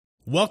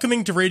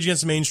welcoming to Rage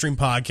Against the Mainstream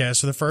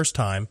podcast for the first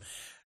time,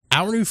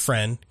 our new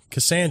friend,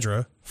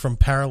 Cassandra from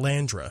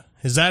Paralandra.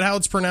 Is that how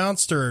it's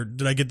pronounced, or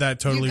did I get that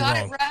totally wrong?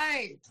 You got it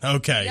right.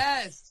 Okay.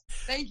 Yes.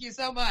 Thank you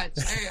so much.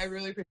 I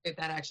really appreciate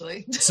that,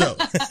 actually. So,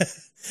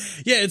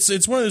 yeah,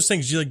 it's one of those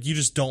things you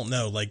just don't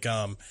know. Like,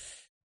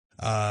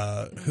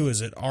 who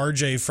is it?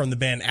 RJ from the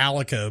band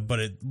Alika, but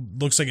it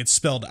looks like it's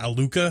spelled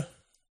Aluka.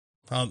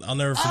 I'll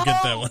never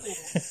forget that one.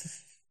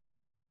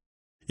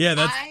 Yeah,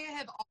 that's. I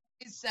have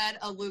always said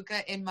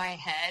Aluka in my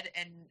head,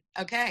 and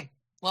okay,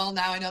 well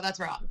now I know that's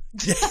wrong.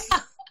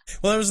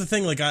 Well, that was the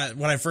thing. Like,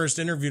 when I first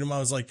interviewed him, I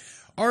was like,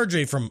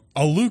 RJ from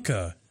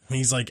Aluka. And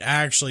he's like,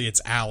 actually,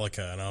 it's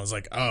Alika. And I was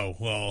like, oh,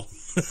 well.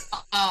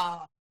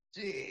 Oh,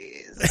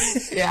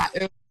 jeez. Yeah.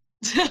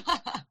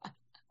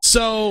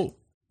 So,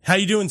 how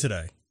you doing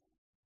today?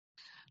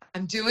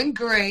 I'm doing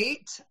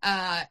great.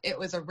 It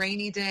was a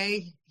rainy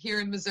day here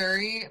in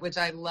Missouri, which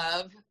I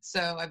love.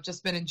 So I've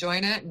just been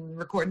enjoying it and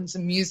recording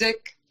some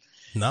music.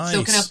 Nice.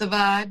 Soaking up the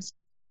vibes.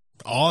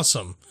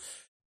 Awesome.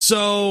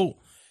 So,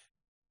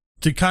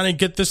 to kind of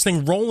get this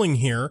thing rolling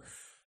here,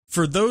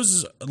 for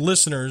those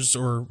listeners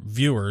or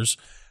viewers,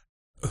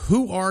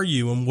 who are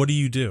you and what do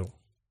you do?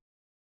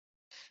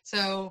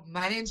 So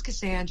my name's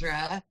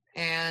Cassandra,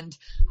 and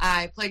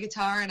I play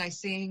guitar and I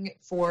sing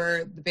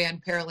for the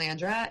band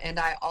Paralandra, and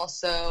I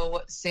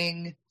also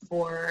sing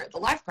for the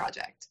Life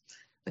Project,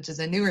 which is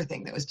a newer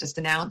thing that was just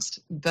announced.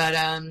 But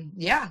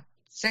yeah,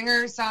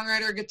 singer,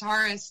 songwriter,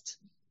 guitarist.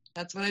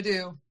 That's what I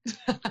do.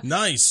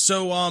 Nice.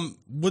 So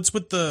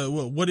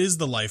what is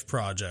the Life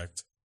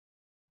Project?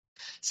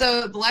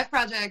 So the Life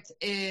Project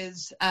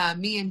is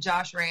me and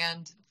Josh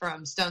Rand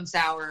from Stone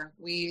Sour.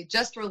 We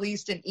just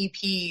released an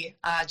EP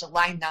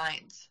July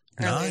 9th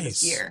earlier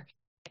this year.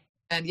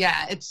 And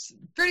yeah, it's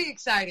pretty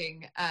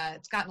exciting.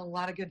 It's gotten a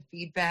lot of good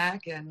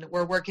feedback, and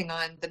we're working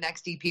on the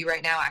next EP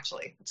right now,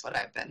 actually. That's what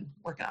I've been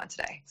working on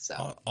today.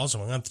 So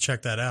awesome. I'm going to have to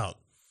check that out.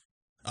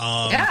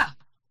 Yeah.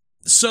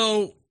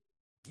 So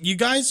you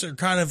guys are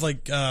kind of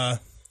like,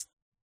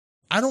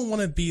 I don't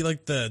want to be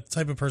like the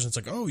type of person that's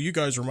like, oh, you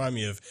guys remind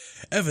me of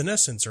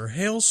Evanescence or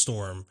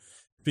Hailstorm,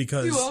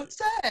 because you won't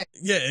say.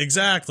 Yeah,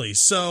 exactly.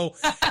 So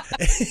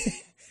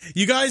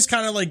you guys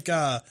kind of like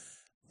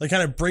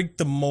kind of break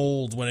the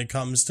mold when it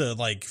comes to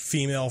like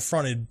female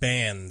fronted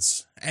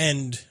bands,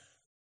 and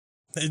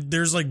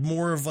there's like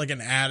more of like an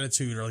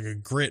attitude or like a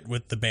grit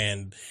with the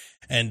band.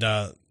 And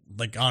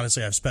like,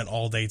 honestly, I've spent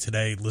all day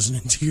today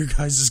listening to your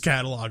guys'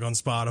 catalog on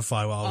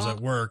Spotify while I was at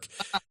work,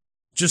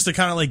 just to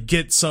kind of like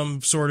get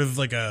some sort of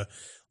like a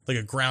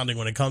grounding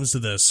when it comes to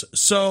this.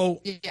 So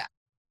yeah,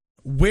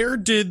 how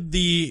did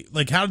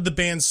the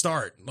band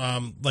start?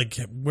 Like,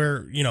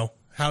 where,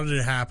 how did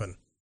it happen?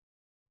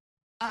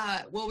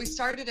 Well, we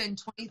started in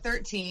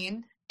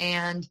 2013,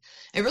 and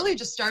it really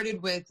just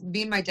started with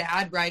me and my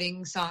dad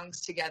writing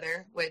songs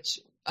together, which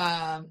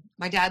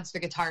my dad's the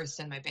guitarist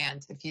in my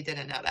band, if you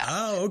didn't know that.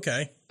 Oh,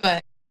 okay.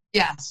 But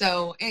yeah,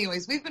 so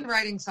anyways, we've been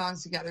writing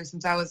songs together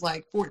since I was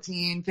like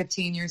 14,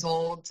 15 years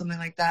old, something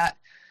like that.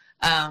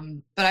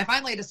 But I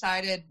finally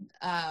decided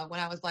when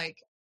I was like,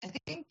 I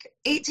think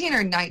 18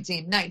 or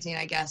 19,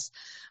 I guess.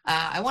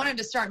 I wanted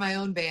to start my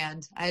own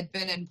band. I had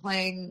been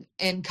playing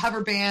in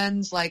cover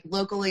bands like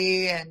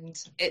locally, and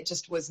it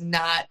just was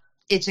not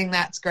itching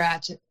that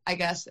scratch, I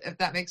guess, if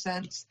that makes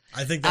sense.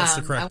 I think that's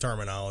the correct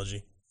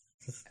terminology.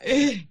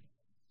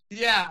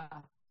 Yeah.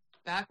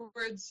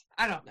 Backwards?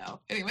 I don't know.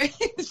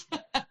 Anyways.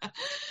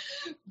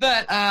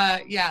 But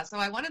yeah, so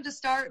I wanted to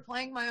start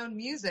playing my own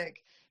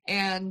music.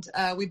 And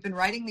we'd been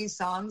writing these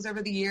songs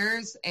over the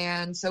years.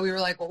 And so we were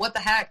like, well, what the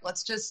heck?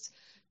 Let's just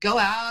go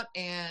out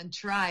and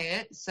try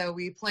it. So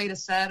we played a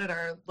set at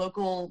our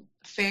local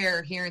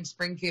fair here in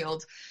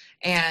Springfield.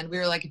 And we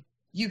were like,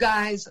 you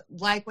guys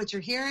like what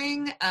you're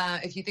hearing?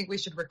 If you think we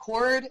should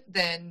record,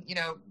 then,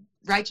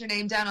 write your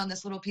name down on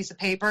this little piece of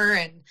paper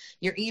and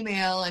your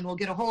email, and we'll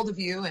get a hold of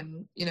you.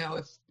 And,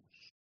 if,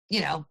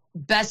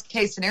 best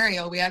case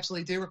scenario, we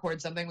actually do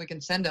record something, we can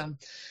send them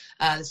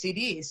the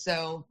CD.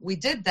 So we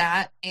did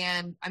that.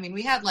 And I mean,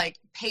 we had like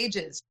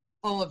pages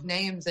full of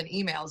names and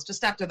emails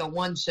just after the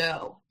one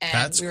show.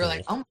 And we were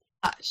like, oh my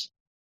gosh,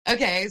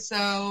 okay,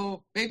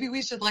 so maybe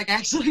we should like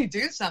actually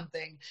do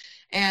something.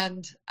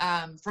 And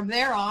from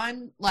there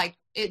on, like,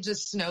 it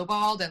just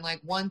snowballed, and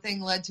like one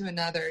thing led to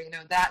another.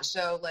 That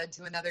show led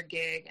to another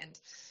gig, and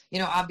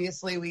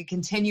obviously we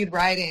continued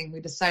writing. We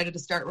decided to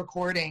start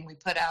recording. We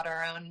put out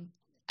our own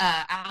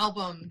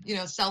album,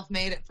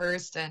 self-made at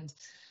first, and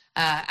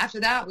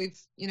after that we've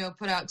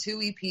put out 2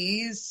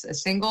 EPs, a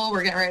single.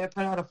 We're getting ready to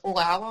put out a full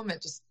album.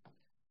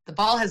 The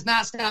ball has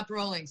not stopped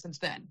rolling since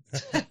then.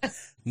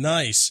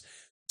 Nice.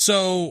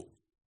 So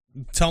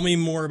tell me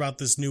more about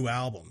this new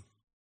album.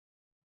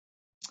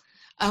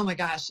 Oh my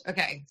gosh.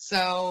 Okay.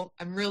 So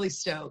I'm really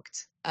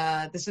stoked.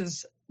 This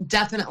is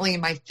definitely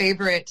my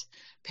favorite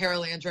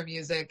Paralandra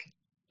music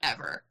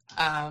ever.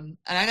 And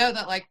I know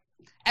that like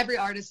every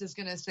artist is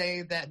going to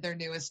say that their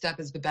newest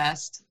stuff is the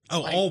best. Oh,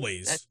 like,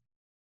 always.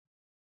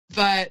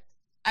 But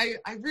I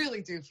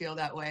really do feel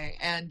that way.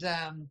 And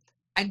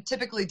I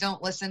typically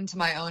don't listen to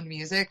my own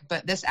music,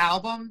 but this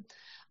album,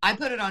 I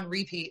put it on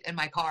repeat in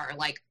my car,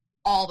 like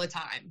all the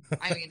time.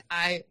 I mean,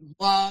 I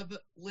love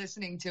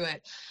listening to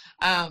it.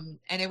 And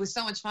it was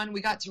so much fun.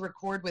 We got to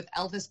record with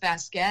Elvis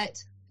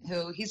Baskett,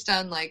 who he's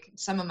done like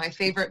some of my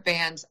favorite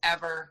bands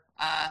ever,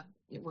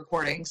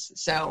 recordings.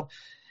 So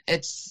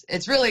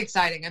it's really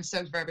exciting. I'm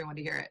stoked for everyone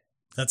to hear it.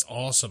 That's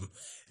awesome.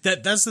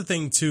 That's the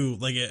thing too.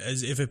 Like,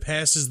 as if it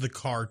passes the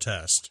car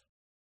test.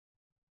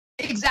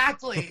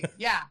 Exactly.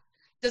 Yeah.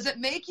 Does it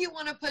make you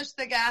want to push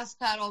the gas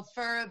pedal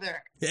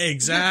further?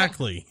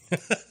 Exactly.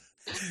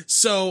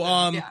 So,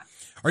 Yeah.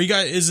 are you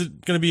guys? Is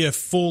it going to be a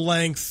full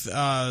length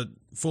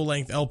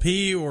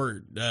LP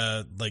or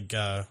like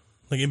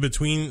in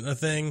between a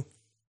thing?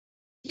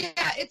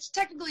 Yeah, it's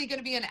technically going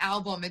to be an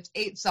album. It's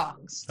 8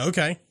 songs.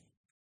 Okay.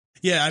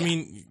 Yeah, I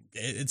mean,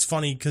 it's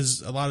funny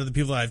because a lot of the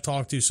people that I've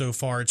talked to so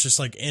far, it's just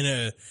like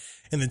in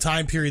the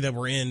time period that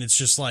we're in, it's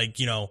just like,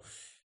 you know,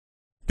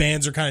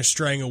 bands are kind of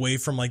straying away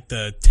from like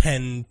the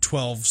 10,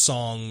 12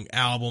 song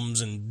albums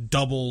and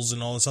doubles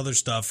and all this other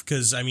stuff.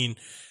 Because, I mean,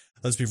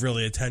 let's be real,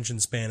 the attention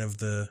span of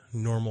the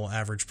normal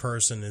average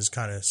person is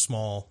kind of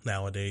small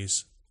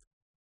nowadays.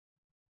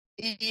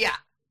 Yeah.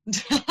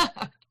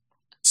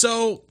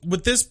 So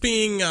with this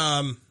being,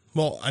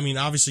 well, I mean,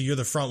 obviously you're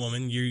the front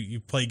woman, you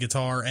play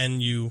guitar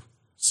and you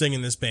sing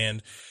in this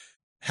band.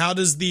 How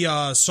does the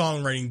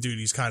songwriting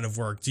duties kind of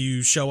work? Do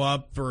you show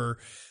up, or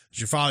does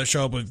your father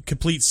show up with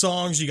complete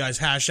songs? You guys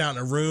hash out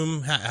in a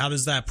room? How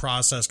does that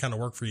process kind of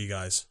work for you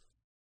guys?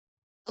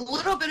 A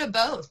little bit of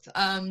both.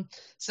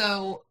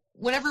 So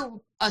whenever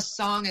a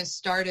song is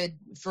started,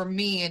 for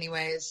me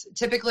anyways,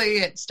 typically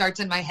it starts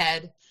in my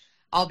head.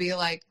 I'll be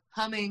like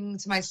humming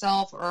to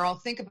myself, or I'll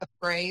think of a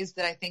phrase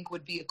that I think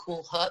would be a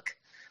cool hook,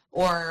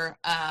 or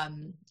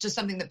just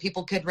something that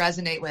people could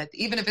resonate with,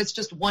 even if it's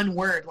just one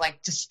word,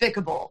 like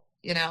despicable,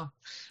 you know?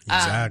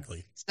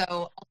 Exactly. So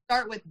I'll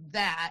start with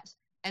that.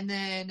 And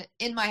then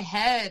in my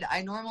head,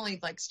 I normally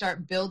like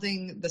start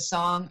building the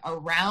song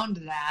around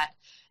that.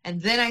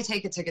 And then I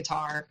take it to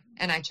guitar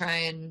and I try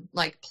and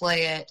like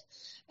play it.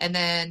 And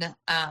then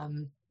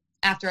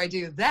after I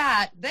do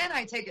that, then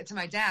I take it to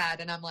my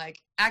dad and I'm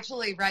like,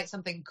 actually write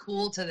something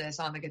cool to this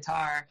on the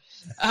guitar,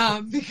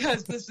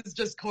 because this is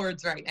just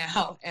chords right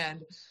now.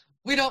 And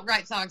we don't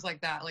write songs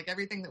like that. Like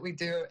everything that we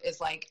do is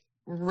like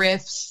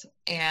riffs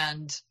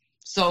and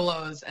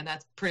solos, and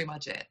that's pretty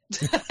much it.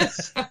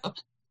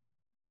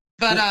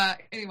 But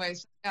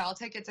anyways, yeah, I'll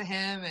take it to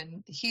him,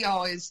 and he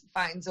always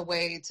finds a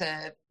way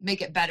to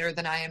make it better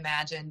than I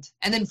imagined.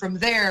 And then from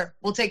there,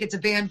 we'll take it to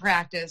band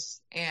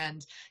practice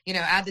and, you know,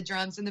 add the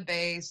drums and the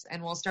bass,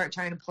 and we'll start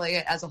trying to play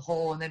it as a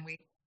whole, and then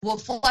we'll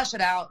flesh it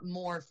out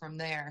more from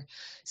there.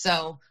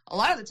 So a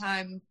lot of the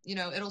time, you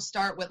know, it'll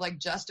start with like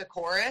just a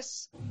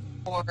chorus,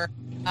 or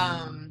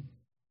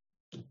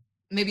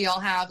maybe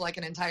I'll have like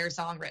an entire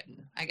song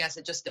written. I guess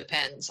it just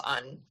depends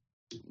on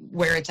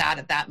where it's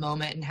at that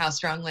moment and how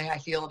strongly I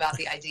feel about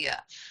the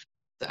idea.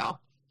 So,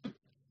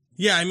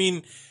 yeah, I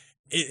mean,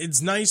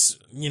 it's nice,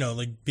 you know,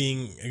 like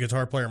being a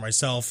guitar player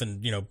myself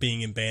and, you know,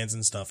 being in bands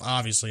and stuff.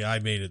 Obviously, I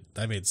made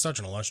such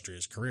an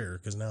illustrious career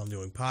because now I'm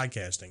doing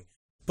podcasting.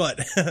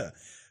 But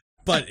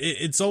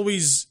it's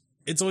always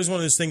one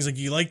of those things, like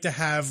you like to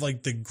have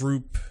like the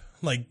group,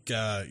 like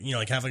you know,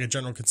 like have like a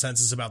general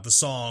consensus about the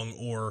song,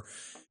 or,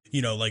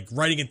 you know, like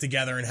writing it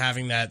together and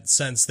having that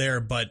sense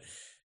there. But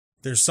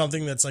there's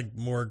something that's like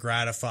more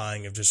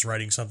gratifying of just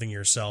writing something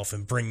yourself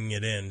and bringing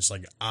it in. It's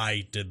like,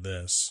 I did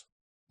this.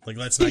 Like,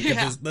 let's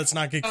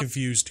not get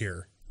confused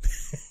here.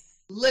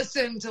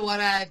 Listen to what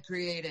I've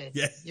created.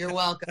 Yeah. You're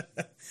welcome.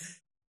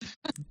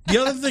 The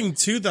other thing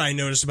too that I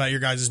noticed about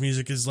your guys'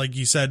 music is, like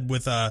you said,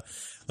 with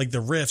like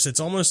the riffs, it's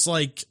almost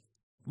like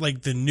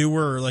the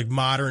newer, like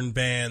modern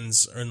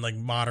bands and like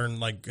modern,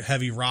 like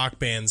heavy rock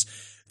bands.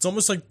 It's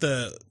almost like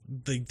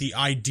the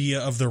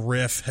idea of the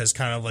riff has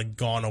kind of like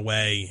gone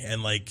away,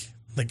 and like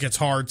the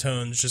guitar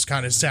tones just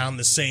kind of sound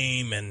the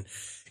same. And,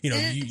 you know,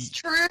 it's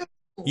true.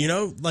 You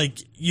know, like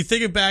you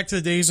think it back to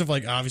the days of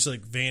like obviously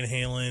like Van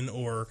Halen,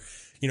 or,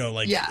 you know,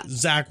 like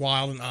Zakk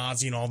Wylde and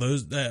Ozzy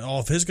and all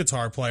of his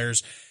guitar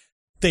players.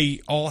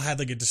 They all had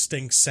like a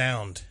distinct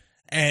sound,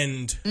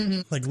 and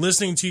like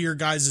listening to your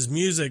guys'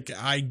 music,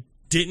 I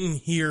didn't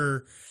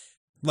hear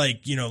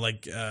like, you know,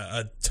 like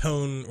a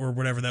tone or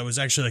whatever that was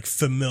actually like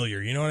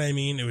familiar. You know what I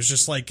mean? It was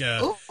just like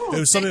it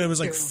was something that was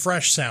like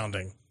fresh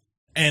sounding,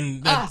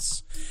 and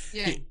that's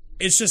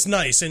it's just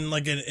nice. And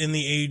like in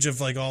the age of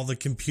like all the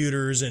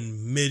computers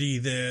and MIDI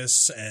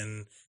this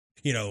and,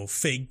 you know,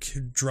 fake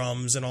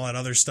drums and all that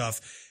other stuff,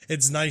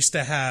 it's nice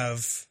to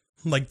have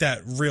like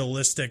that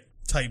realistic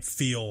type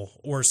feel,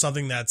 or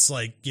something that's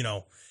like, you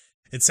know,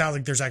 it sounds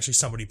like there's actually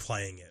somebody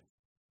playing it.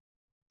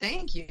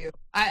 Thank you.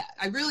 I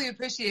really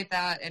appreciate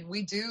that. And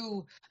we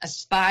do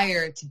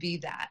aspire to be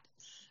that.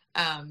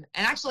 And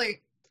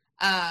actually,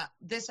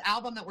 this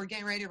album that we're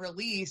getting ready to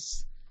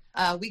release,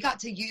 we got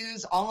to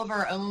use all of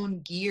our own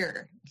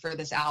gear for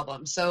this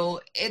album.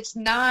 So it's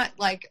not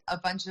like a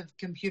bunch of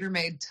computer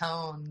made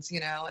tones,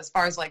 as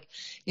far as like,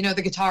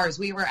 the guitars,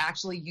 we were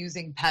actually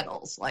using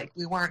pedals. Like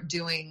we weren't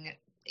doing,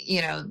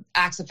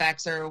 Axe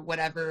effects or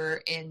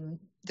whatever in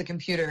the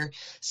computer.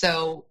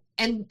 So,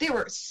 and they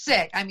were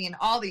sick. I mean,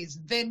 all these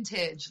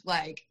vintage,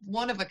 like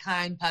one of a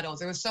kind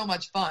pedals. It was so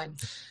much fun.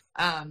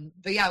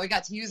 But yeah, we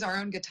got to use our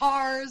own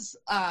guitars,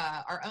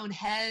 our own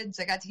heads.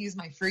 I got to use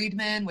my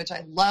Friedman, which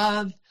I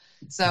love.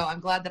 So I'm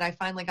glad that I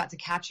finally got to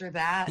capture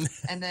that.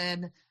 And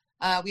then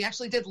we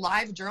actually did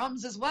live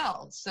drums as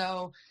well.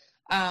 So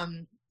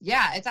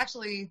yeah,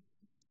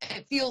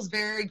 it feels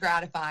very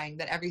gratifying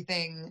that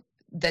everything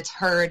that's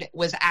heard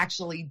was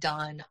actually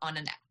done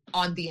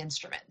on the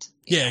instrument.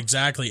 Yeah,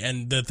 exactly.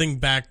 And the thing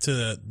back to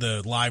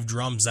the live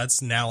drums,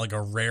 that's now like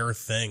a rare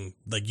thing.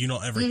 Like you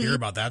don't ever hear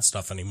about that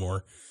stuff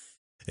anymore.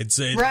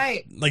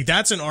 Right. Like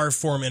that's an art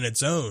form in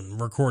its own,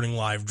 recording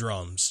live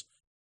drums.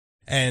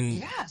 And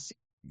yes.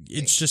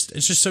 It's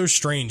just so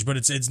strange, but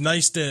it's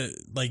nice to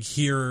like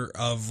hear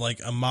of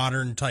like a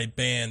modern type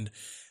band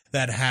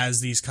that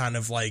has these kind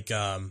of like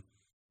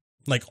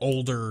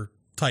older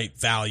type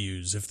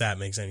values, if that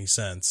makes any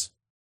sense.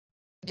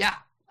 Yeah,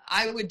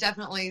 I would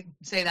definitely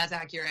say that's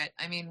accurate.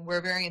 I mean, we're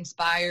very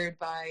inspired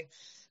by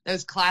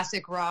those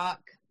classic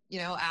rock,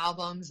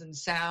 albums and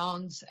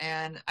sounds.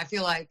 And I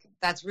feel like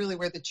that's really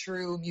where the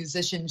true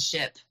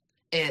musicianship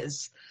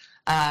is,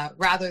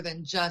 rather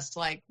than just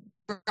like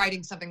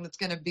writing something that's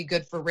going to be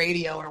good for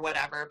radio or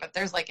whatever. But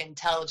there's like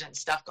intelligent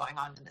stuff going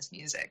on in this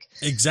music.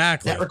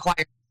 Exactly. That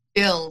requires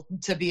skill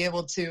to be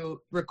able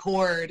to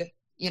record,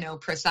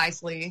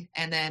 precisely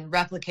and then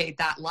replicate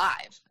that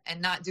live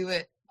and not do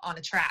it on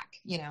a track,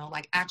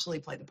 like actually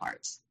play the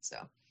parts.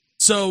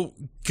 So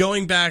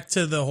going back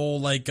to the whole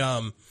like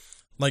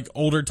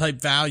older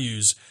type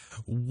values,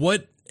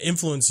 what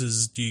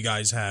influences do you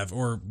guys have,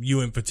 or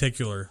you in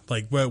particular?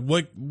 Like what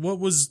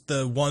was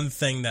the one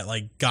thing that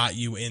like got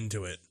you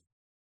into it?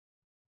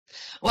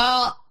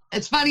 Well,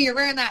 it's funny you're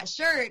wearing that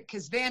shirt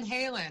because Van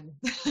Halen.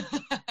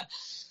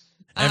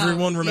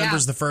 Everyone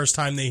remembers the first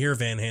time they hear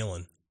Van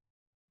Halen.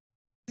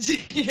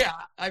 Yeah,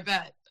 I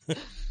bet.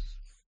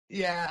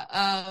 Yeah.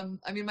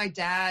 I mean, my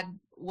dad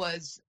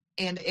was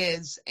and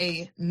is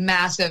a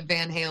massive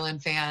Van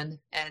Halen fan.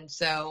 And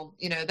so,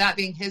 that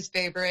being his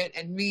favorite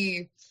and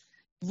me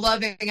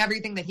loving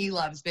everything that he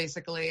loves,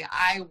 basically,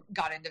 I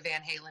got into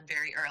Van Halen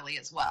very early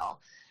as well.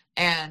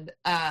 And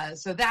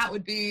so that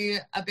would be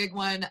a big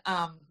one.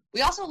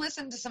 We also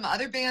listened to some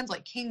other bands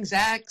like King's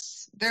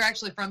X. They're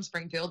actually from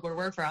Springfield, where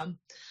we're from.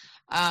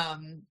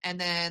 And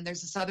then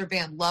there's this other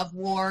band, Love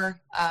War,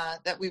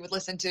 that we would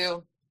listen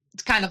to.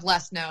 It's kind of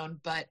less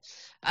known, but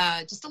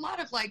just a lot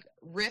of like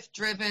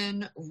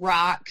riff-driven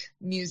rock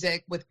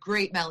music with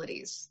great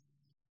melodies.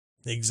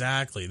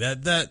 Exactly.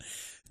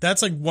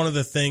 That's like one of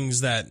the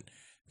things that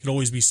could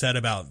always be said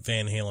about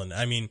Van Halen.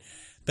 I mean,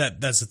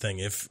 that's the thing.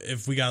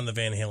 If we got in the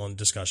Van Halen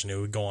discussion, it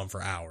would go on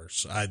for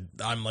hours.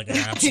 I'm like an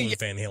absolute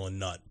Van Halen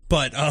nut.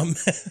 But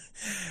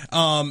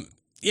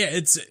yeah,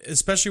 it's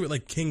especially with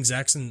like King's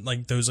X and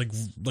like those like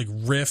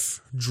riff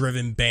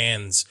driven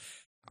bands.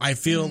 I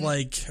feel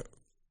like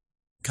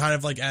kind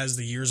of like as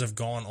the years have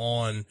gone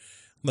on,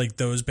 like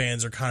those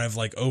bands are kind of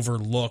like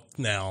overlooked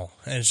now.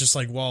 And it's just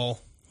like, well,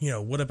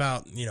 what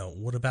about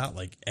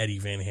like Eddie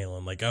Van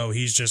Halen? Like, oh,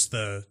 he's just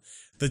the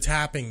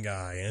tapping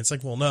guy. And it's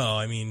like, well, no,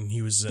 I mean,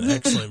 he was an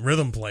excellent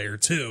rhythm player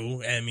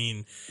too. I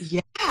mean,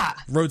 yeah,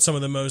 wrote some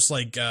of the most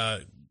like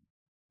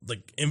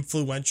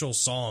influential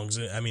songs.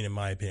 I mean, in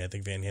my opinion, I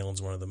think Van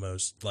Halen's one of the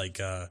most like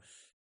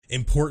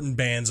important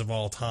bands of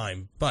all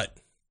time. But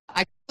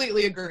I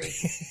completely agree.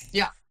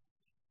 Yeah.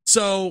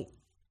 So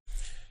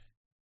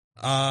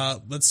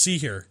let's see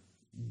here.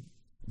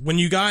 When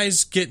you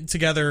guys get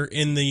together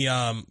in the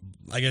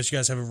I guess you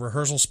guys have a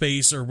rehearsal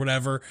space or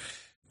whatever,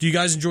 do you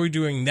guys enjoy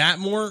doing that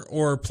more,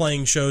 or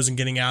playing shows and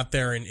getting out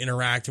there and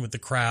interacting with the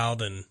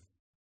crowd and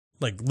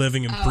like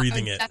living and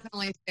breathing it?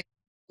 Definitely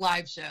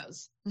live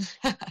shows.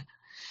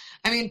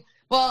 I mean,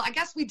 well, I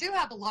guess we do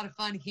have a lot of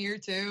fun here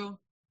too.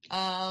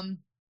 I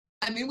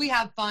mean, we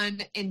have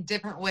fun in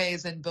different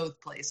ways in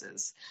both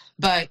places,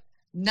 but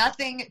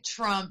nothing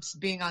trumps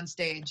being on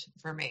stage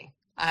for me.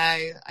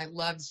 I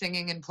love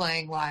singing and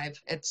playing live.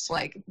 It's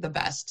like the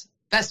best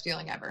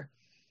feeling ever.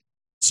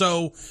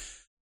 So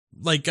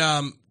like,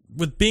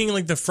 with being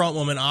like the front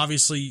woman,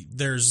 obviously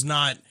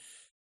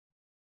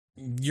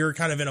you're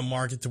kind of in a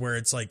market to where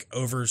it's like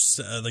there's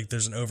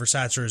an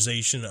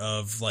oversaturation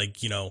of like,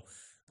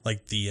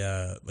 like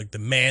the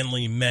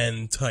manly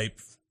men type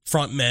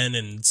front men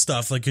and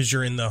stuff, like, cause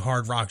you're in the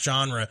hard rock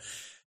genre.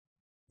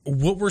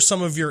 What were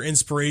some of your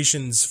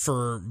inspirations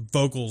for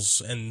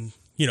vocals and,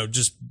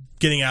 just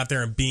getting out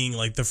there and being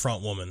like the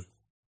front woman?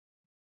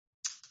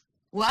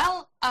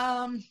 Well,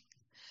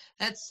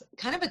 that's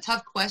kind of a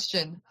tough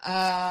question.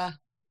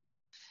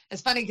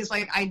 It's funny because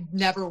like I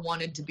never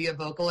wanted to be a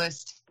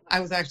vocalist. I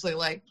was actually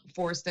like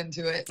forced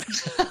into it.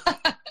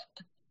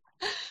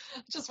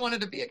 Just wanted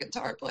to be a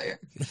guitar player.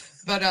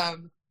 But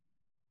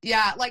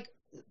yeah, like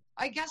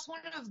I guess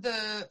one of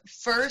the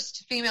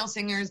first female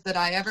singers that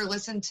I ever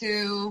listened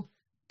to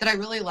that I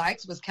really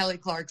liked was Kelly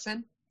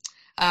Clarkson.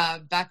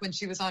 Back when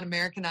she was on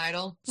American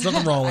Idol. There's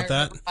nothing wrong with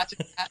that.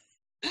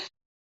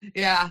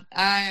 Yeah,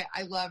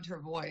 I loved her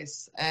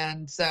voice.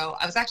 And so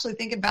I was actually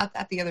thinking about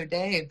that the other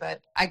day,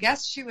 but I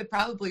guess she would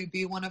probably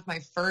be one of my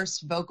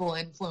first vocal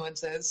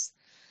influences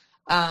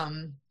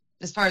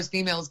as far as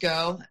females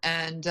go.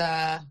 And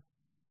yeah,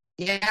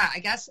 I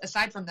guess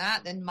aside from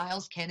that, then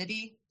Miles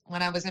Kennedy,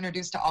 when I was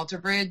introduced to Alter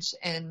Bridge,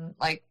 and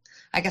like,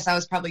 I guess I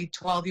was probably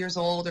 12 years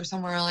old or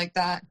somewhere like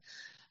that.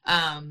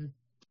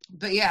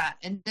 But yeah,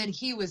 and then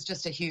he was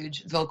just a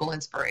huge vocal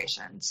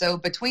inspiration. So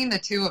between the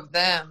two of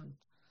them,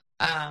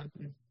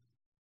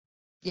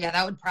 yeah,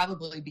 that would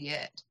probably be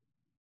it.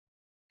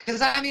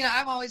 Because I mean,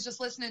 I'm always just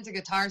listening to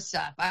guitar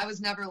stuff. I was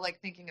never like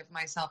thinking of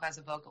myself as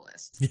a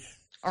vocalist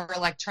or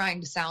like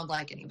trying to sound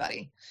like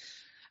anybody.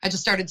 I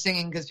just started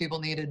singing because people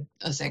needed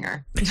a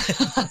singer.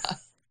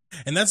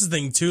 And that's the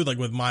thing too, like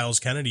with Miles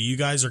Kennedy, you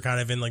guys are kind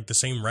of in like the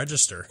same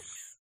register.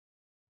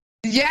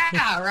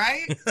 Yeah,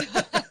 right?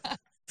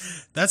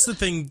 That's the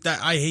thing that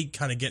I hate,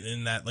 kind of getting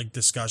in that like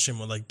discussion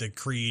with like the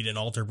Creed and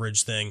Alter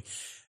Bridge thing.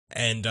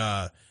 And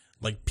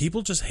like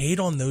people just hate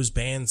on those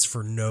bands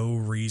for no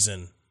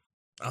reason.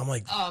 I'm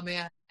like, oh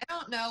man, I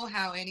don't know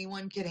how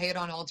anyone could hate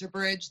on Alter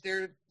Bridge.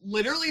 They're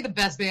literally the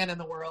best band in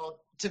the world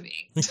to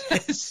me.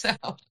 So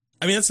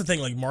I mean, that's the thing,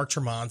 like Mark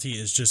Tremonti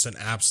is just an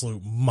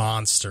absolute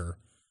monster.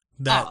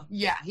 That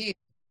yeah, he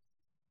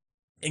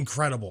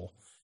incredible.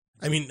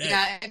 I mean,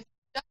 yeah, if you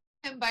don't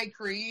know him by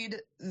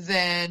Creed,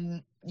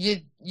 then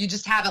you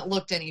just haven't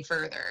looked any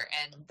further,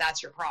 and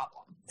that's your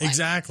problem. Like,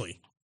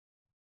 exactly.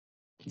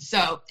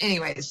 So,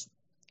 anyways,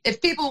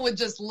 if people would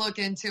just look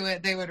into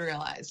it, they would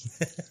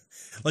realize.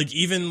 Like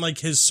even like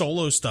his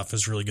solo stuff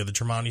is really good. The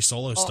Tremonti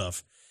solo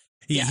stuff,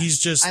 he's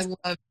just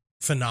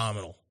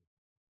phenomenal.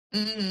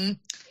 Mm-hmm.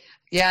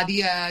 Yeah,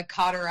 the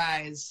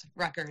Cauterize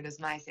record is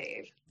my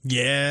fave.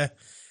 Yeah.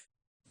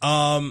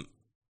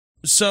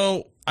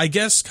 So I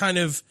guess kind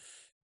of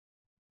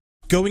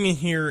going in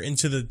here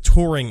into the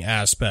touring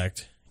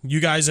aspect, you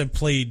guys have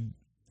played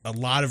a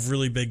lot of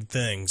really big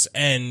things.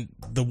 And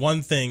the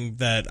one thing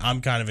that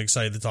I'm kind of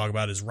excited to talk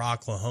about is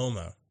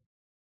Rocklahoma.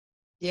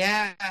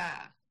 Yeah.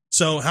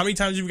 So how many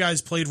times have you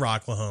guys played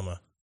Rocklahoma?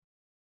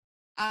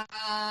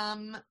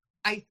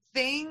 I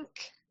think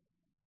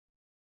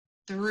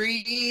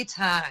 3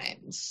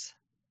 times.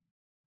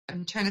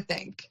 I'm trying to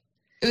think.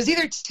 It was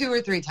either 2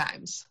 or 3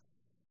 times.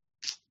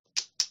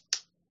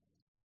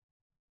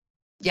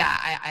 Yeah,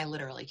 I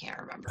literally can't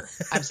remember.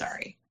 I'm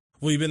sorry.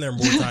 Well, you've been there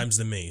more times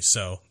than me,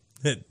 so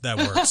that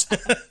works.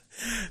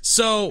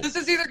 So this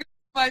is either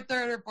my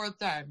 3rd or 4th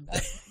time.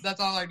 That's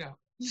all I know.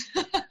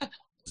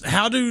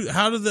 how do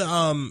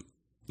the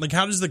like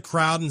how does the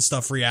crowd and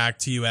stuff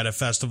react to you at a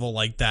festival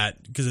like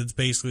that? Because it's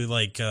basically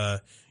like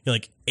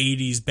like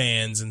 80s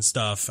bands and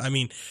stuff. I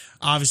mean,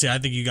 obviously, I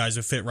think you guys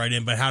would fit right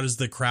in, but how does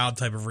the crowd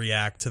type of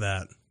react to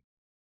that?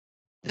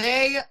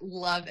 They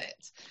love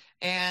it.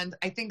 And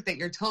I think that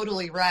you're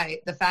totally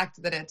right. The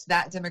fact that it's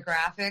that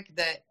demographic,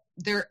 that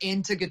they're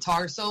into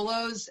guitar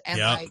solos and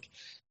like,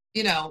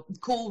 you know,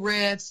 cool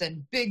riffs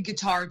and big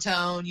guitar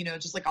tone, you know,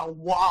 just like a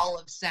wall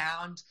of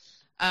sound.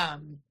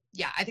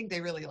 Yeah, I think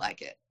they really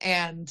like it.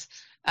 And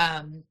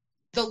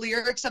the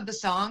lyrics of the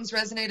songs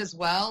resonate as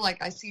well.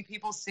 Like I see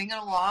people singing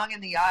along in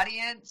the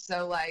audience.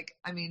 So like,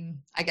 I mean,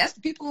 I guess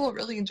the people will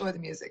really enjoy the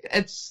music.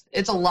 It's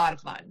a lot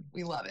of fun.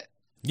 We love it.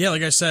 Yeah,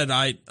 like I said,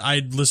 I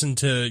listened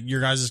to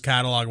your guys'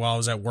 catalog while I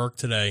was at work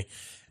today,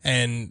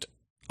 and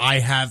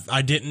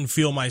I didn't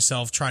feel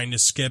myself trying to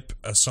skip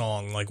a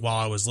song like while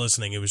I was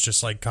listening. It was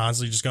just like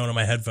constantly just going to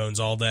my headphones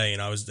all day,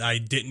 and I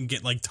didn't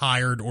get like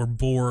tired or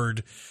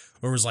bored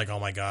or was like, oh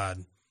my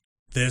God,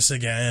 this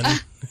again.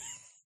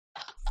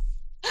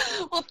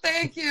 Well,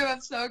 thank you.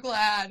 I'm so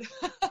glad.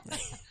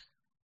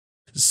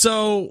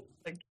 So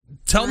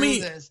tell me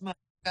this. My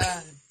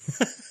God.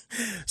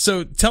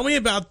 So tell me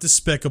about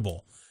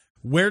Despicable.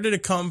 Where did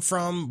it come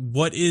from?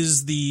 What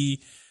is the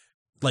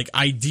like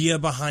idea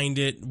behind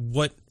it?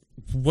 What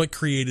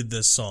created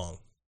this song?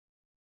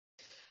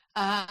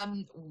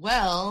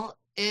 Well,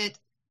 it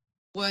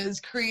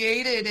was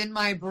created in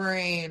my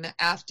brain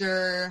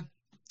after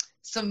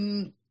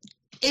some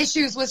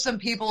issues with some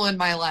people in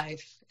my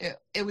life.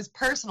 It was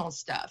personal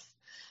stuff.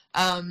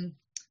 And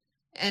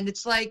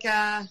it's like,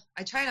 I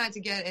try not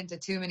to get into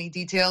too many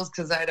details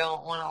because I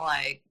don't want to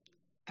like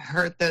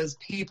hurt those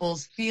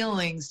people's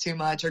feelings too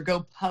much or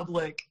go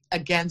public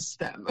against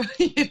them,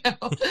 you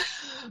know?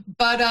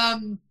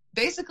 But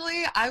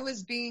basically, I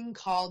was being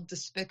called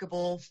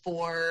despicable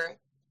for,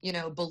 you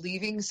know,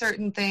 believing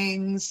certain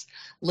things,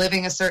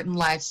 living a certain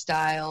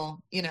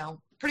lifestyle, you know,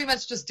 pretty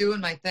much just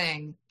doing my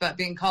thing, but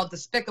being called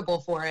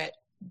despicable for it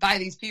by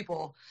these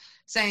people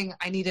saying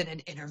I needed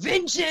an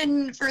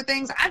intervention for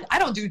things. I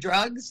don't do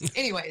drugs.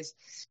 Anyways,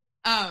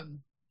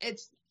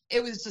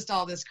 it was just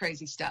all this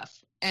crazy stuff.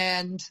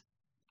 And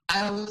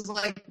I was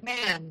like,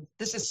 man,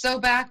 this is so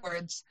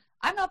backwards.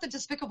 I'm not the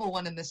despicable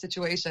one in this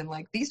situation.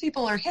 Like, these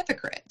people are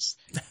hypocrites.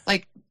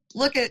 Like,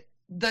 look at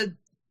the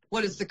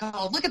what is it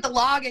called? Look at the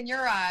log in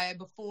your eye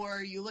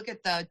before you look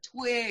at the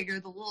twig or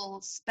the little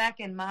speck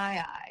in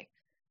my eye.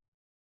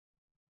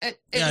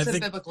 It's a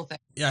biblical thing.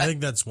 Yeah, I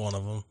think that's one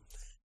of them.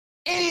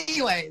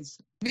 Anyways,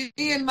 me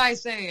and my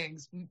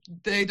sayings,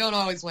 they don't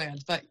always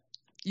land, but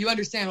you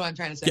understand what I'm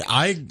trying to say. Yeah,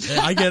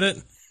 I get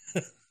it.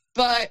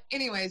 But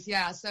anyways,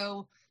 yeah,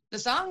 so the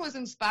song was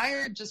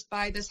inspired just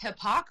by this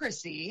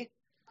hypocrisy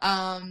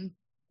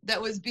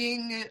that was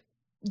being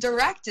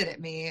directed at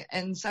me.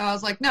 And so I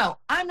was like, no,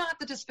 I'm not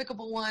the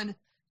despicable one.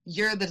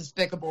 You're the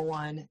despicable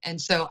one. And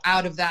so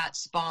out of that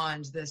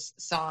spawned this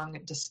song,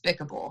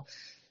 Despicable.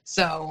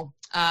 So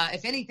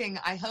if anything,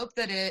 I hope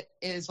that it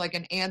is like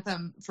an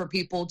anthem for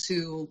people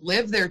to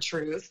live their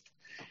truth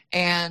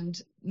and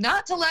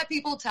not to let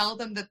people tell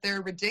them that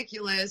they're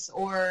ridiculous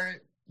or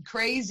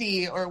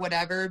crazy or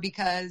whatever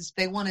because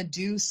they want to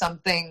do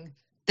something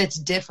that's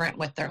different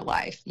with their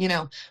life. You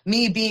know,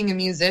 me being a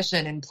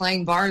musician and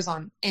playing bars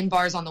on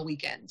the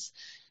weekends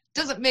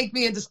doesn't make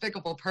me a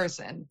despicable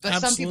person, but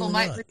Absolutely some people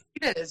might not.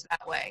 perceive it as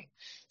that way.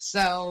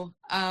 So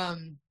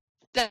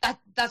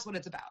that's what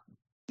it's about.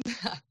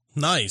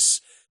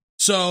 Nice.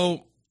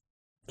 So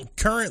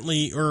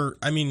currently, or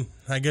I mean,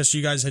 I guess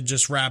you guys had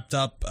just wrapped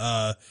up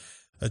a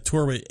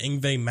tour with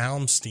Yngwie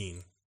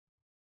Malmsteen.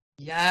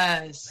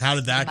 Yes. How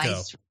did that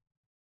go?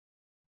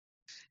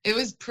 It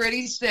was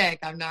pretty sick.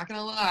 I'm not going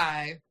to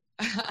lie.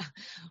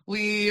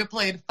 We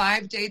played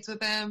 5 dates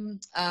with him.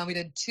 We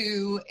did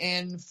 2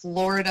 in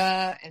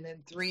Florida and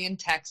then 3 in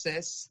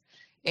Texas.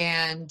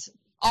 And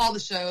all the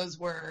shows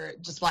were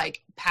just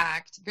like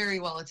packed, very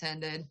well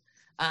attended.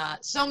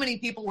 So many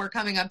people were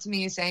coming up to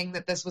me saying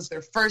that this was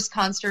their first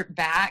concert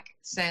back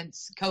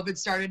since COVID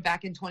started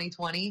back in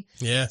 2020.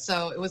 Yeah.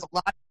 So it was a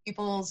lot of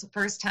people's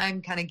first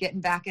time kind of getting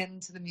back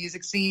into the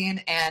music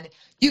scene, and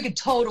you could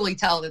totally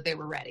tell that they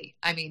were ready.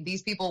 I mean,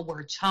 these people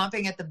were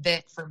chomping at the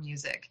bit for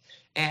music,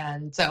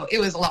 and so it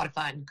was a lot of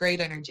fun.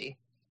 Great energy.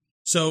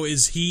 So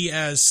is he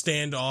as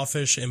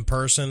standoffish in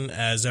person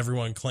as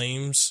everyone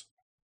claims?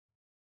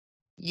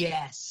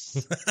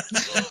 Yes.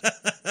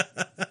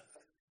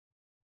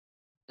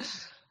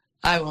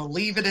 I will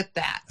leave it at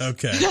that.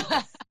 Okay.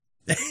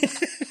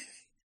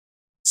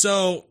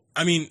 So,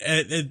 I mean,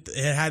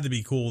 it had to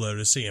be cool, though,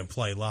 to see him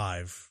play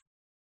live.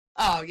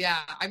 Oh, yeah.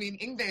 I mean,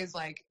 Yngwie is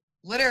like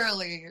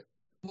literally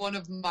one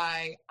of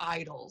my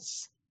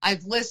idols.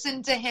 I've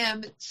listened to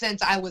him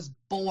since I was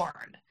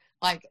born.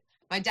 Like,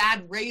 my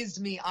dad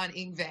raised me on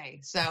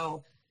Yngwie.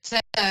 So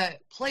to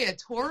play a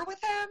tour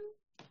with him.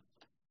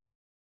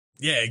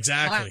 Yeah,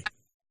 exactly.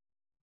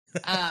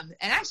 And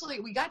actually,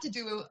 we got to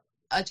do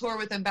a tour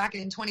with him back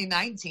in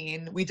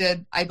 2019. We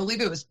did, I believe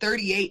it was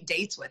 38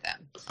 dates with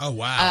him. Oh,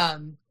 wow.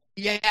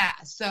 Yeah.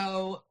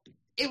 So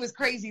it was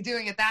crazy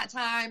doing it that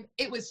time.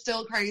 It was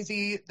still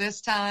crazy this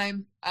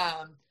time.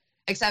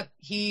 Except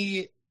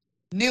he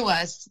knew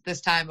us this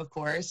time, of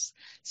course.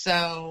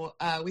 So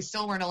we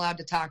still weren't allowed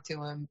to talk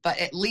to him, but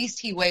at least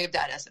he waved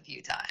at us a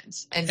few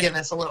times and give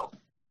us a little.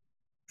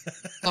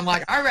 So I'm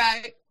like, all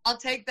right, I'll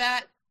take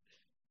that.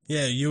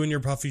 Yeah, you and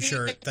your puffy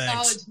shirt.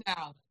 Thanks.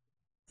 Now.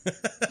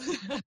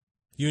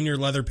 You and your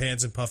leather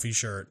pants and puffy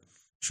shirt.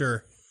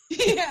 Sure.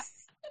 Yeah.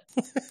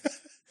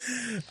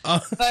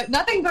 But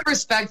nothing but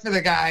respect for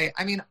the guy.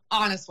 I mean,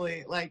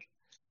 honestly, like,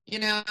 you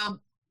know,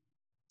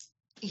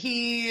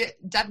 he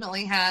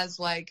definitely has,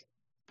 like,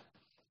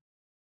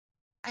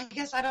 I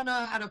guess I don't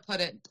know how to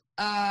put it.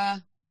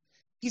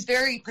 He's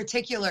very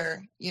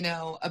particular, you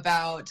know,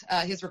 about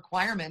his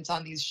requirements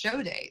on these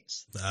show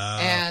dates.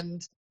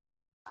 And,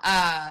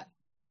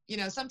 you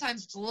know,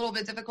 sometimes it's a little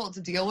bit difficult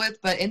to deal with,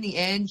 but in the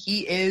end,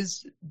 he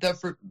is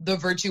the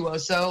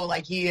virtuoso.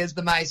 Like, he is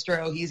the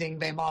maestro. He's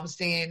Yngwie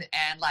Malmsteen,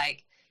 and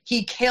like,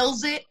 he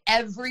kills it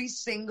every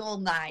single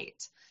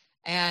night.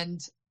 And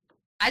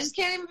I just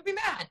can't even be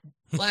mad.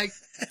 Like,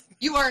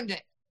 you earned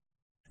it.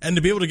 And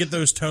to be able to get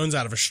those tones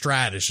out of a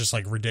Strat is just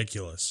like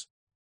ridiculous.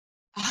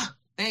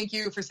 Thank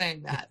you for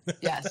saying that.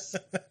 Yes.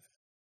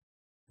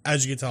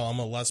 As you can tell, I'm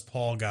a Les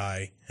Paul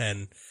guy,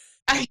 and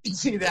I can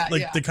see that.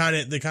 Like, yeah. the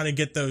kind of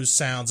get those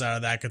sounds out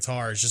of that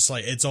guitar. It's just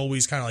like, it's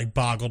always kind of like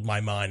boggled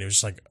my mind. It was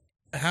just like,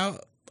 how?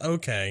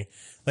 Okay,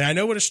 like, I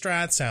know what a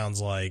Strat sounds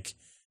like,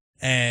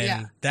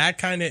 and that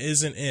kind of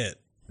isn't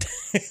it.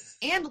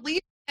 And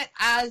leaving it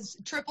as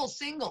triple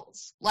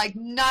singles, like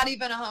not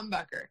even a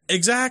humbucker.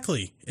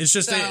 Exactly. It's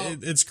just So,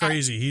 it's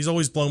crazy. He's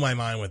always blown my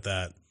mind with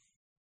that.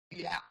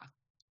 Yeah,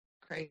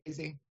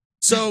 crazy.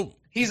 So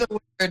He's a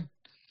weird.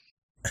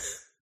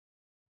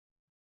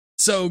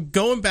 So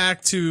going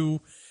back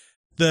to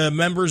the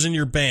members in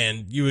your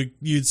band,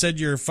 you'd said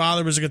your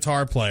father was a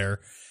guitar player.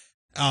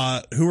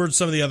 Who are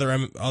some of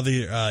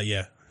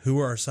the who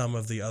are some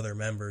of the other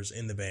members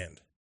in the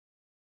band?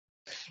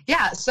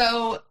 Yeah,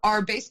 so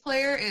our bass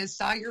player is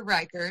Sawyer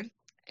Reichard,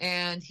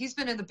 and he's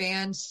been in the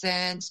band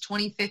since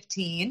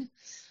 2015.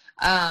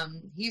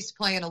 He used to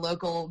play in a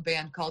local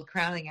band called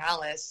Crowning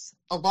Alice,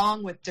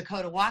 along with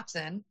Dakota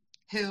Watson,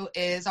 who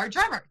is our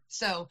drummer.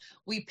 So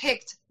we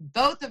picked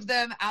both of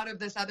them out of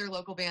this other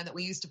local band that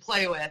we used to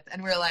play with,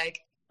 and we're like,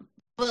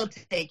 we'll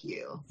take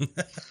you.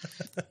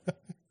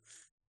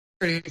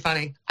 Pretty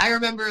funny. I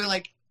remember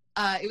like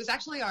it was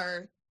actually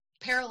our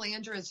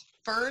Paralandra's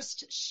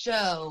first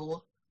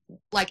show,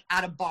 like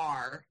at a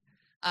bar,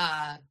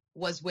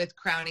 was with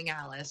Crowning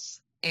Alice.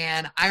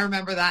 And I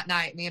remember that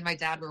night, me and my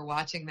dad were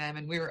watching them,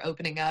 and we were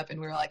opening up, and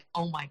we were like,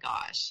 oh my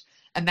gosh,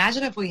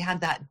 imagine if we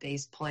had that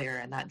bass player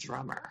and that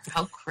drummer.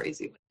 How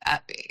crazy would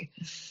that be?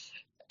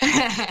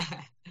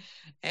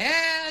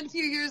 And a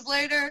few years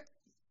later,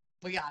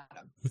 we got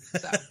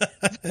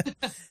him.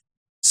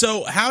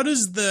 So how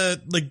does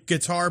the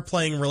guitar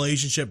playing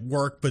relationship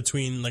work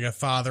between like a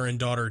father and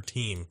daughter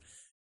team?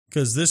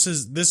 Because this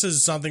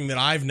is something that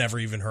I've never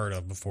even heard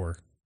of before.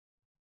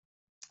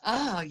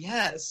 Oh,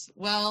 yes.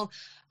 Well,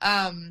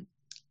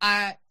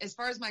 as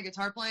far as my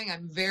guitar playing,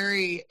 I'm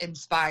very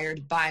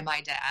inspired by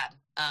my dad.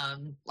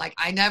 Like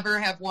I never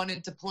have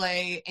wanted to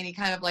play any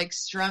kind of like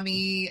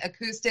strummy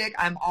acoustic.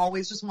 I'm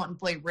always just wanting to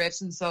play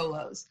riffs and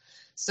solos.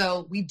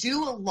 So we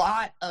do a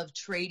lot of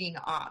trading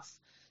off.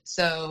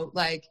 So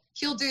like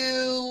he'll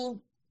do,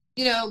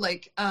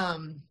 like,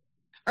 or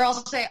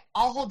I'll say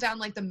I'll hold down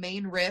like the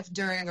main riff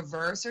during a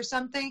verse or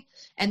something.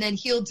 And then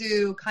he'll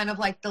do kind of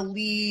like the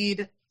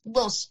lead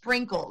little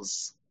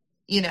sprinkles,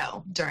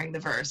 during the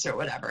verse or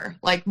whatever,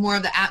 like more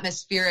of the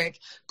atmospheric,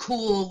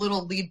 cool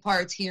little lead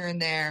parts here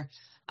and there.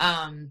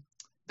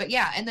 But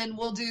yeah, and then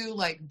we'll do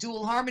like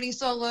dual harmony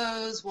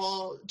solos.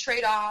 We'll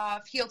trade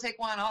off. He'll take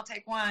one, I'll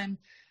take one.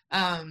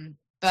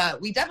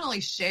 But we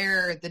definitely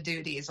share the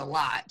duties a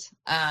lot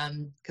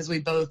because we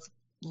both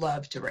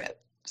love to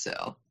rip.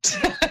 So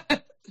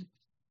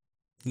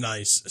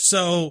nice.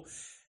 So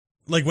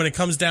like when it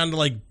comes down to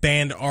like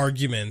band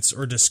arguments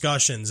or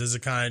discussions, is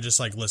it kind of just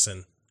like,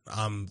 listen,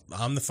 I'm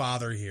the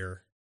father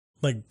here.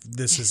 Like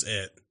this is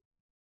it.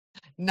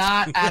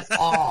 Not at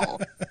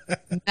all.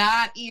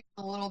 Not even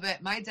a little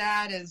bit. My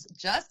dad is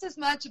just as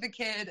much of a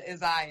kid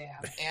as I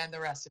am and the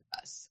rest of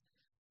us.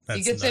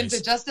 He gets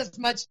into just as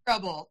much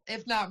trouble,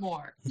 if not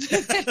more.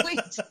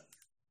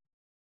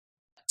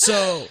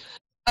 So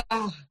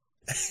now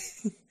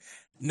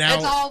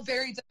it's all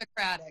very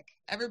democratic.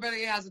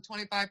 Everybody has a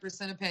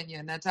 25%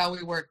 opinion. That's how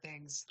we work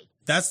things.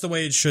 That's the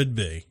way it should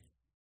be.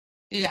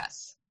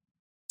 Yes.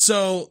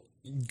 So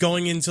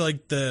going into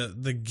like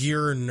the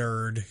gear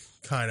nerd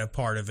kind of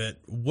part of it,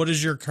 what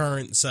is your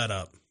current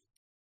setup?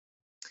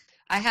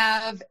 I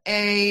have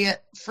a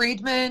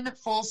Friedman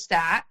full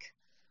stack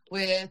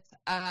with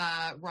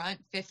Runt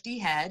 50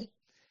 head,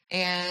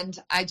 and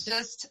I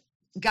just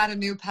got a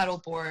new pedal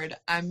board.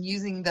 I'm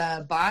using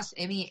the Boss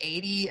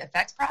ME80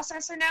 effects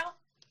processor now,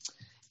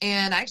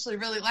 and I actually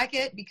really like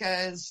it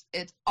because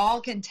it's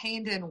all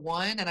contained in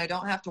one, and I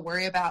don't have to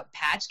worry about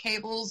patch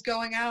cables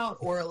going out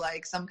or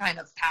like some kind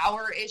of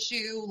power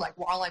issue like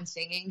while I'm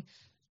singing.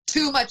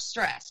 Too much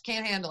stress,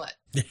 can't handle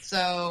it.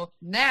 So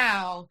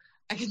now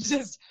I can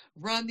just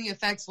run the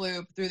effects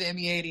loop through the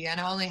ME80, and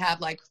I only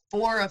have like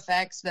 4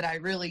 effects that I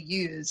really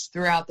use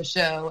throughout the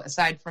show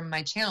aside from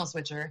my channel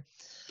switcher.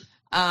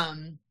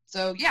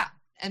 So yeah,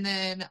 and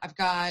then I've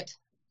got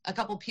a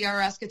couple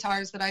PRS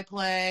guitars that I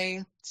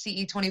play,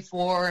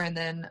 CE24, and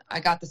then I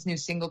got this new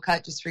single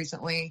cut just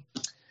recently,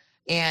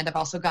 and I've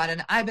also got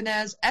an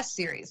Ibanez S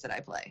series that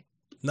I play.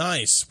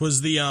 Nice.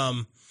 Was the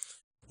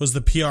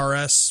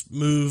PRS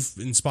move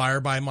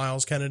inspired by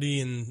Miles Kennedy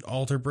and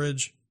Alter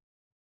Bridge?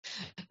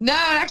 No,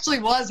 it actually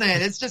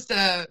wasn't. It's just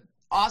a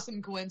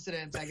awesome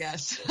coincidence, I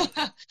guess.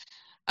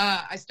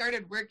 I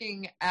started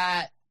working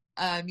at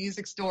a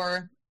music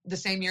store the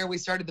same year we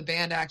started the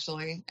band,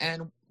 actually,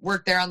 and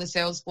worked there on the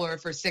sales floor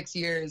for 6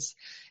 years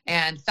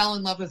and fell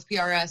in love with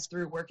PRS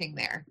through working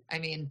there. I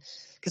mean,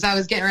 because I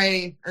was getting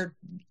ready, or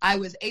I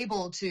was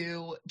able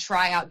to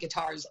try out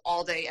guitars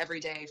all day, every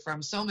day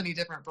from so many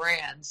different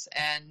brands,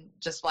 and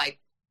just like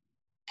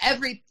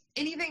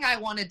anything I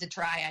wanted to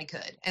try, I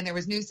could. And there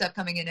was new stuff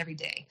coming in every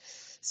day.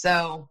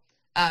 So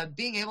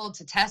being able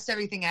to test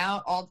everything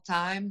out all the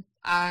time,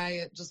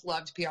 I just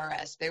loved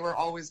PRS. They were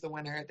always the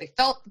winner. They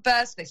felt the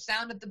best. They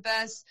sounded the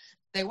best.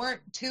 They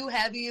weren't too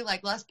heavy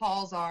like Les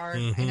Pauls are.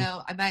 Mm-hmm. I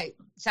know I might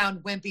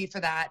sound wimpy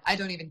for that. I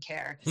don't even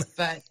care.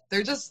 But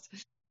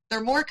they're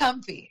more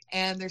comfy,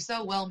 and they're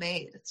so well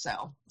made.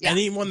 So yeah.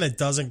 Anyone that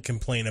doesn't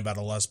complain about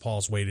a Les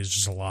Paul's weight is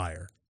just a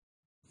liar.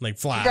 Like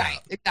flat right,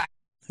 out.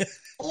 Exactly.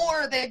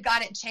 Or they've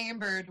got it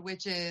chambered,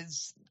 which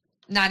is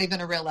not even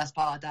a real Les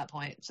Paul at that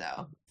point.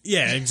 So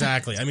yeah,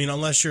 exactly. I mean,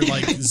 unless you're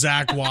like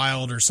Zach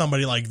Wilde or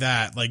somebody like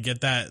that, like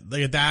at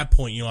that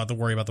point you don't have to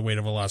worry about the weight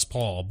of a Les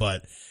Paul.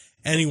 But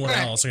anyone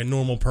else, like a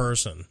normal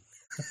person.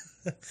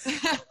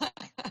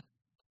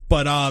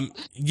 But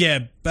yeah,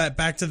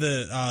 back to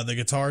the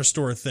guitar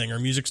store thing or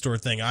music store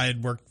thing. I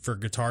had worked for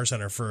Guitar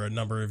Center for a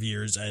number of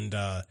years, and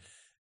that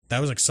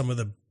was like some of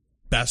the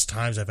best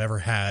times I've ever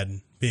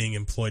had being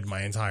employed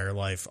my entire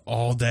life.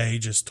 All day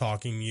just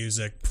talking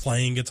music,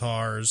 playing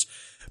guitars,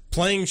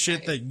 playing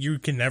shit that you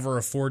can never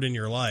afford in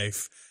your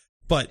life.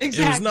 But It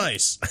was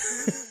nice.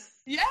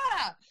 Yeah.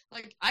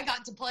 Like, I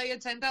got to play a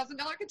 $10,000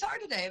 guitar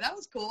today. That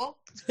was cool.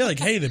 Yeah, like,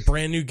 hey, the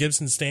brand new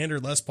Gibson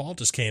Standard Les Paul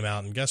just came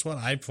out, and guess what?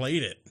 I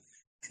played it.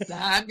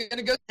 I'm going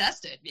to go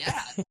test it.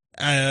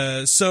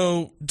 Yeah.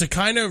 So to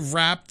kind of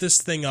wrap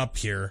this thing up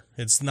here,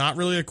 it's not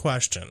really a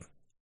question,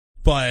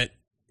 but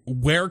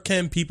where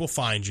can people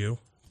find you?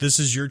 This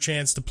is your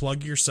chance to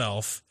plug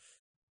yourself.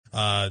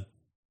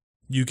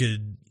 You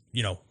could,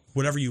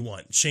 whatever you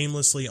want,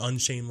 shamelessly,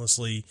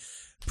 unshamelessly,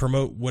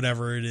 promote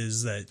whatever it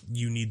is that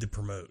you need to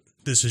promote.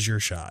 This is your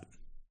shot.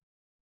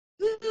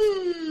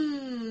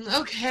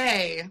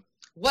 Okay.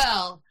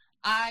 Well,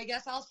 I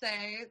guess I'll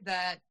say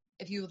that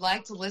if you would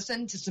like to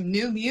listen to some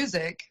new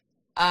music,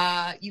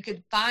 you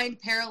could find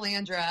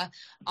Paralandra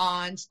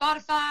on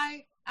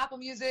Spotify, Apple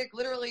Music,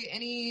 literally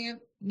any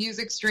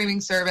music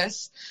streaming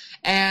service.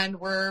 And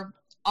we're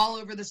all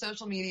over the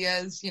social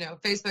medias,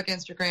 Facebook,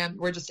 Instagram.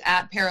 We're just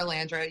at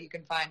Paralandra. You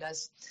can find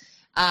us.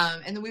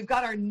 And then we've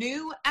got our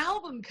new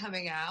album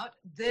coming out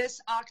this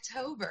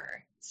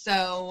October.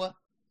 So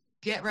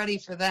get ready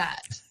for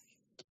that.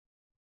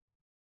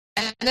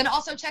 And then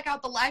also check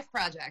out The Life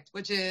Project,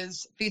 which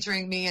is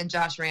featuring me and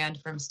Josh Rand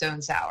from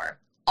Stone Sour,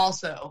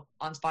 also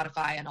on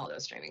Spotify and all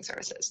those streaming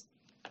services.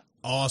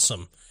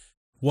 Awesome.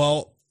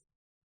 Well,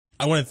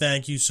 I want to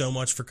thank you so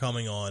much for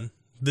coming on.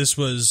 This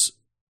was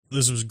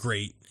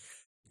great.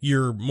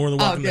 You're more than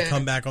welcome to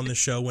come back on the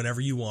show whenever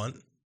you want.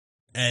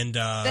 And,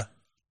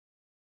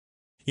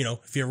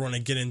 if you ever want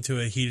to get into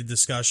a heated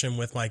discussion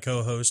with my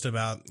co-host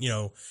about,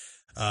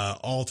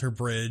 Alter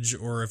Bridge,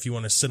 or if you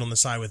want to sit on the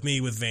side with me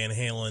with Van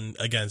Halen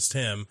against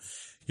him,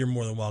 you're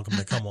more than welcome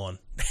to come on.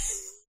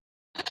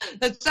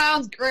 That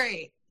sounds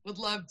great. Would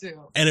love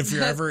to. And if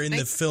you're ever in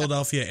the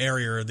Philadelphia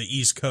area or the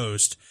East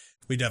Coast,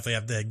 we definitely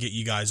have to get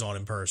you guys on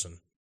in person.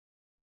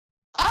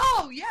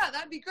 Oh, yeah,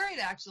 that'd be great,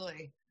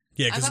 actually.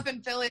 Yeah, I'm up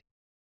in Philly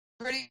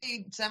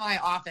pretty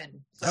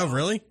semi-often. So. Oh,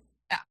 really?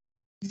 Yeah.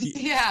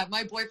 Yeah,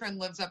 my boyfriend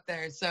lives up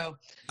there, so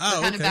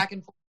we're kind of back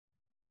and forth.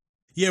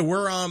 Yeah,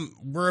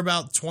 we're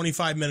about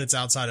 25 minutes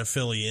outside of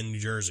Philly in New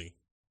Jersey.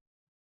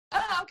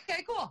 Oh,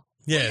 okay, cool.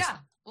 Yeah.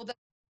 Well,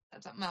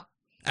 that's something up.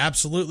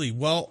 Absolutely.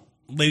 Well,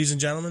 ladies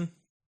and gentlemen,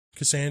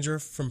 Cassandra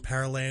from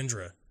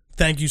Paralandra,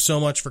 thank you so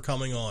much for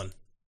coming on.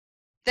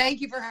 Thank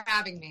you for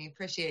having me.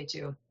 Appreciate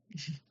you.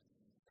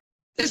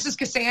 This is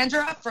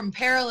Cassandra from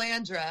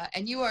Paralandra,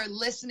 and you are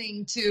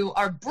listening to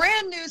our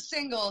brand new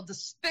single,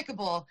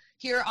 Despicable,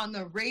 here on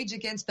the Rage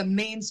Against the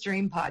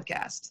Mainstream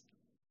podcast.